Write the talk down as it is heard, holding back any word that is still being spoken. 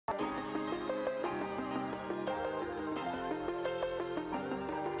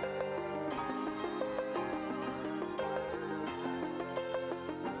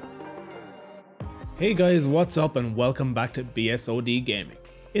Hey guys, what's up and welcome back to BSOD Gaming.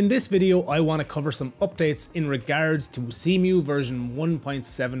 In this video I want to cover some updates in regards to Cemu version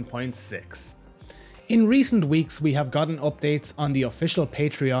 1.7.6. In recent weeks we have gotten updates on the official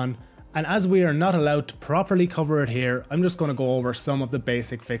Patreon, and as we are not allowed to properly cover it here, I'm just going to go over some of the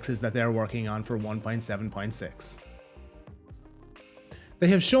basic fixes that they're working on for 1.7.6. They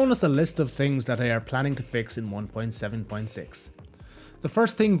have shown us a list of things that they are planning to fix in 1.7.6. The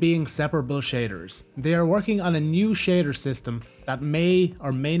first thing being separable shaders. They are working on a new shader system that may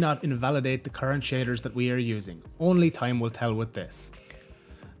or may not invalidate the current shaders that we are using. Only time will tell with this.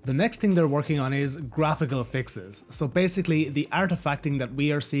 The next thing they're working on is graphical fixes. So basically the artifacting that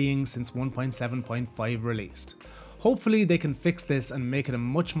we are seeing since 1.7.5 released. Hopefully they can fix this and make it a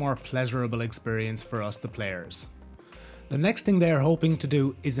much more pleasurable experience for us the players. The next thing they are hoping to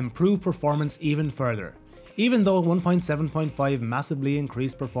do is improve performance even further. Even though 1.7.5 massively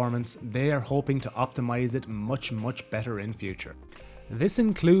increased performance, they are hoping to optimize it much better in future. This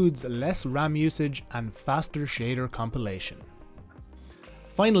includes less RAM usage and faster shader compilation.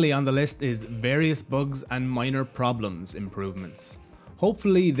 Finally on the list is various bugs and minor problems improvements.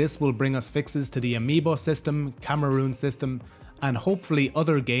 Hopefully this will bring us fixes to the Amiibo system, Cameroon system, and hopefully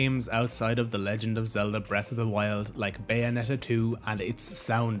other games outside of The Legend of Zelda Breath of the Wild like Bayonetta 2 and its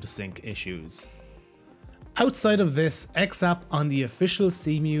sound sync issues. Outside of this, XApp on the official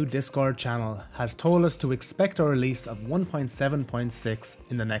Cemu Discord channel has told us to expect a release of 1.7.6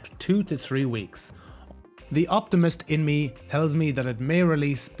 in the next 2 to 3 weeks. The optimist in me tells me that it may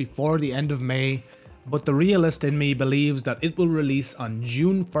release before the end of May, but the realist in me believes that it will release on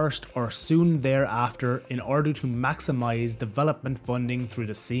June 1st or soon thereafter in order to maximize development funding through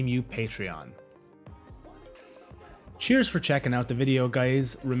the Cemu Patreon. Cheers for checking out the video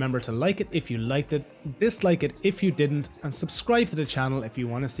guys, remember to like it if you liked it, dislike it if you didn't, and subscribe to the channel if you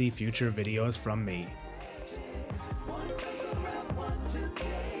want to see future videos from me. One comes around, one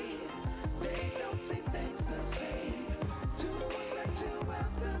today. They don't say things the same.